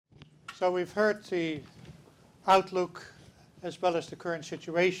So we've heard the outlook as well as the current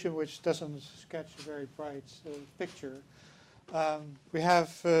situation, which doesn't sketch a very bright picture. We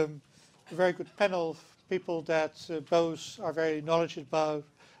have a very good panel of people that both are very knowledgeable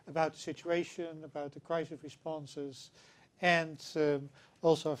about the situation, about the crisis responses, and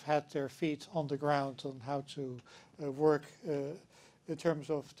also have had their feet on the ground on how to work in terms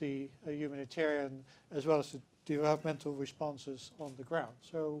of the humanitarian as well as the developmental responses on the ground.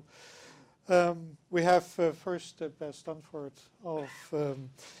 So we have first Beth Stanford of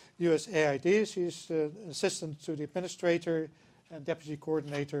USAID. She's assistant to the administrator and deputy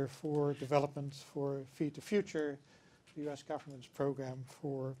coordinator for development for Feed the Future, the US government's program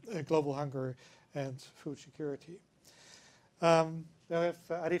for global hunger and food security. We have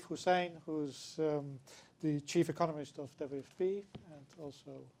Arif Hussain, who's the chief economist of WFP and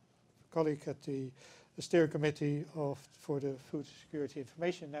also a colleague at the steering committee for the Food Security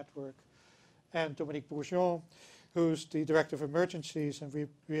Information Network, and Dominique Bourgeon, who's the Director of Emergencies and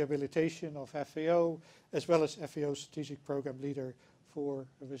Rehabilitation of FAO, as well as FAO Strategic Program Leader for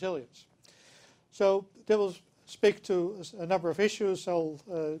Resilience. So they will speak to a number of issues. I'll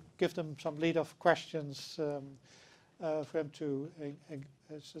give them some lead-off questions for them to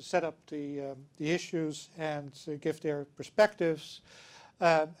set up the issues and give their perspectives.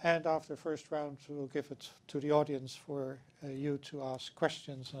 And after the first round, we'll give it to the audience for you to ask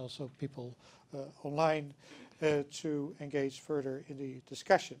questions, and also people online to engage further in the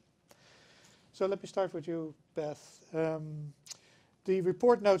discussion. So let me start with you, Beth. The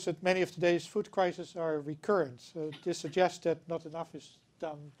report notes that many of today's food crises are recurrent. This suggests that not enough is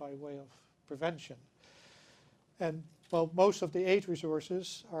done by way of prevention. And well, most of the aid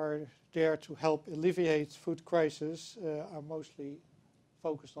resources are there to help alleviate food crises, are mostly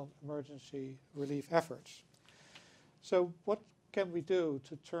focused on emergency relief efforts. So what can we do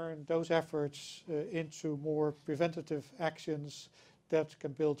to turn those efforts into more preventative actions that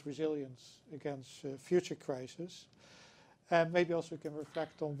can build resilience against future crises? And maybe also can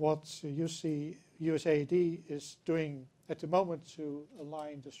reflect on what you see USAID is doing at the moment to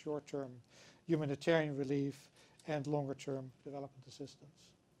align the short-term humanitarian relief and longer-term development assistance.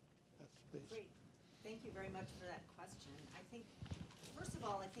 Please. Great. Thank you very much for that question. I think, first of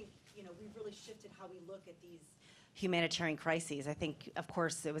all, we've really shifted how we look at these humanitarian crises. I think, of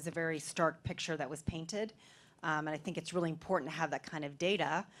course, it was a very stark picture that was painted, and I think it's really important to have that kind of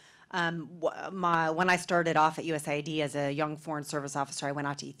data. When I started off at USAID as a young foreign service officer, I went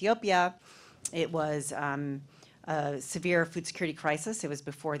out to Ethiopia. It was a severe food security crisis. It was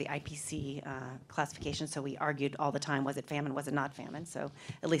before the IPC classification, so we argued all the time, was it famine, was it not famine? So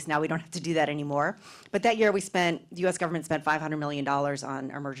at least now we don't have to do that anymore. But that year the US government spent $500 million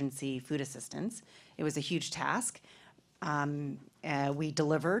on emergency food assistance. It was a huge task. We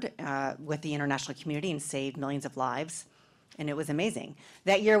delivered with the international community and saved millions of lives, and it was amazing.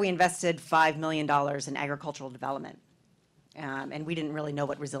 That year we invested $5 million in agricultural development. And we didn't really know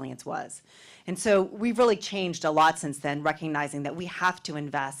what resilience was. And so we've really changed a lot since then, recognizing that we have to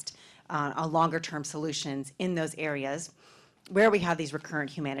invest on longer-term solutions in those areas where we have these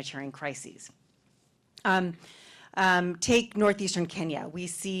recurrent humanitarian crises. Take northeastern Kenya. We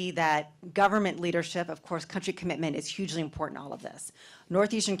see that government leadership, of course, country commitment is hugely important in all of this.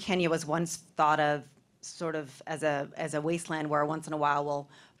 Northeastern Kenya was once thought of sort of as a wasteland where once in a while we'll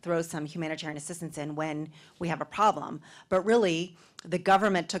throw some humanitarian assistance in when we have a problem. But really, the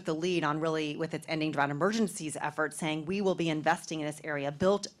government took the lead on really, with its Ending Drought Emergencies effort, saying we will be investing in this area,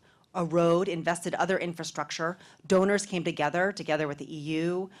 built a road, invested other infrastructure. Donors came together with the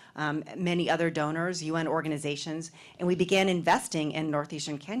EU, many other donors, UN organizations, and we began investing in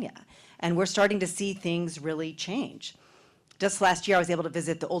northeastern Kenya. And we're starting to see things really change. Just last year, I was able to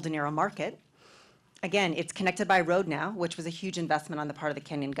visit the Old Dinero Market. Again, it's connected by road now, which was a huge investment on the part of the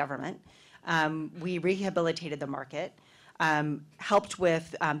Kenyan government. We rehabilitated the market, helped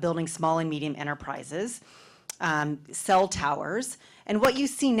with building small and medium enterprises, cell towers. And what you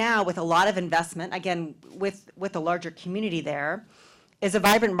see now with a lot of investment, again, with a larger community there, is a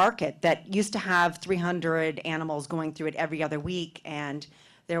vibrant market that used to have 300 animals going through it every other week, and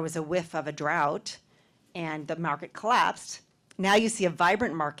there was a whiff of a drought, and the market collapsed. Now you see a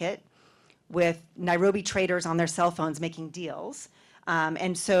vibrant market with Nairobi traders on their cell phones making deals.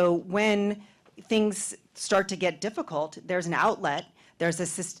 And so when things start to get difficult, there's an outlet,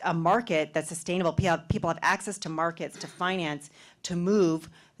 there's a market that's sustainable. People have access to markets, to finance, to move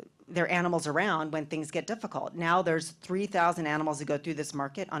their animals around when things get difficult. Now there's 3,000 animals that go through this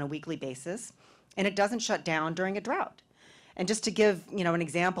market on a weekly basis, and it doesn't shut down during a drought. And just to give an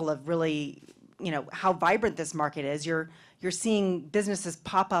example of really how vibrant this market is. You're seeing businesses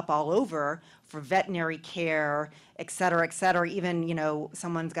pop up all over for veterinary care, et cetera, et cetera. Even,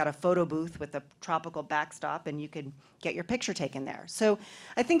 someone's got a photo booth with a tropical backstop and you could get your picture taken there. So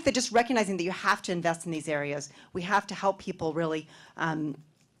I think that just recognizing that you have to invest in these areas, we have to help people really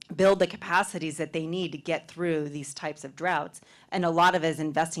build the capacities that they need to get through these types of droughts. And a lot of it is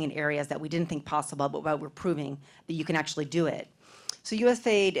investing in areas that we didn't think possible, but we're proving that you can actually do it. So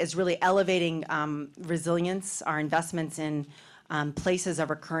USAID is really elevating resilience, our investments in places of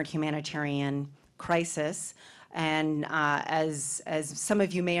recurrent humanitarian crisis. And as some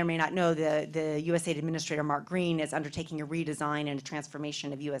of you may or may not know, the USAID Administrator, Mark Green, is undertaking a redesign and a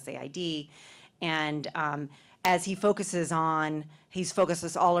transformation of USAID. And as he focuses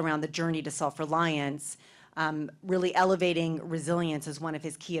all around the journey to self-reliance, really elevating resilience is one of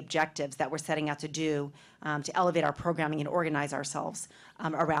his key objectives that we're setting out to do, to elevate our programming and organize ourselves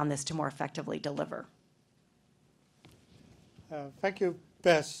around this to more effectively deliver. Thank you,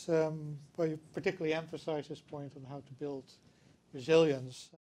 Bess. Well, you particularly emphasize this point on how to build resilience.